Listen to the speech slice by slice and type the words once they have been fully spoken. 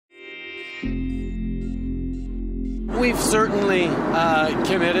We've certainly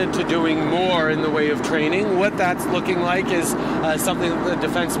committed to doing more in the way of training. What that's looking like is something that the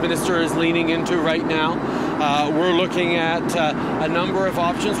Defense Minister is leaning into right now. We're looking at a number of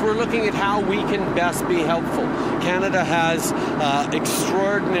options. We're looking at how we can best be helpful. Canada has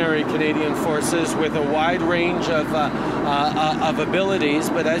extraordinary Canadian forces with a wide range of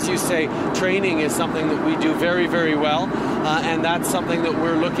abilities, but as you say, training is something that we do very, very well, and that's something that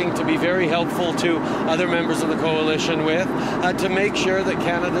we're looking to be very helpful to other members of the coalition with, to make sure that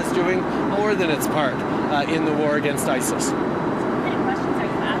Canada's doing more than its part in the war against ISIS. What kind of questions are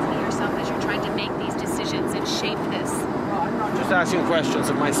you asking yourself as you're trying to make these decisions and shape this? I'm not just asking questions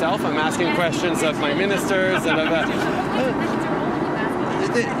of myself, I'm asking questions of my ministers and of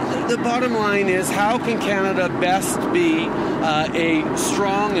the bottom line is, how can Canada best be a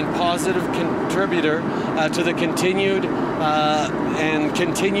strong and positive contributor to the continued and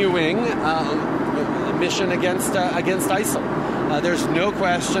continuing mission against ISIL? There's no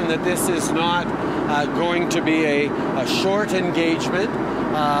question that this is not going to be a short engagement.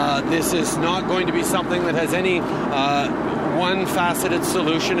 This is not going to be something that has any one-faceted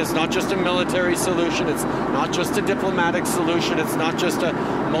solution. It's not just a military solution. It's not just a diplomatic solution. It's not just a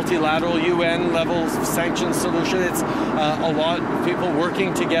multilateral UN level sanctions solution. It's a lot of people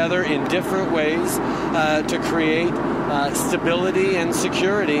working together in different ways to create stability and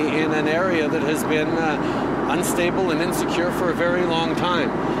security in an area that has been unstable and insecure for a very long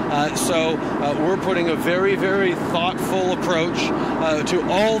time. So we're putting a very, very thoughtful approach to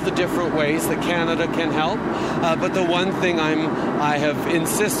all the different ways that Canada can help. But the one thing I have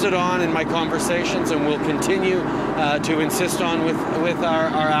insisted on in my conversations, and will continue to insist on with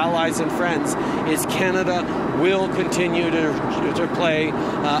our allies and friends, is Canada will continue to play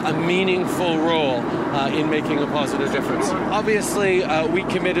a meaningful role in making a positive difference. Obviously, we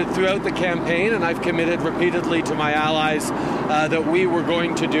committed throughout the campaign, and I've committed repeatedly to my allies that we were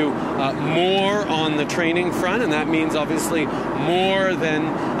going to do more on the training front, and that means obviously more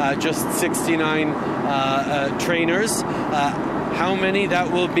than just 69 trainers. How many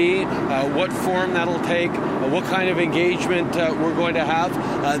that will be, what form that'll take, what kind of engagement we're going to have.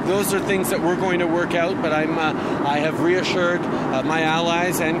 Those are things that we're going to work out, but I have reassured my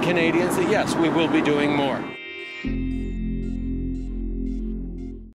allies and Canadians that yes, we will be doing more.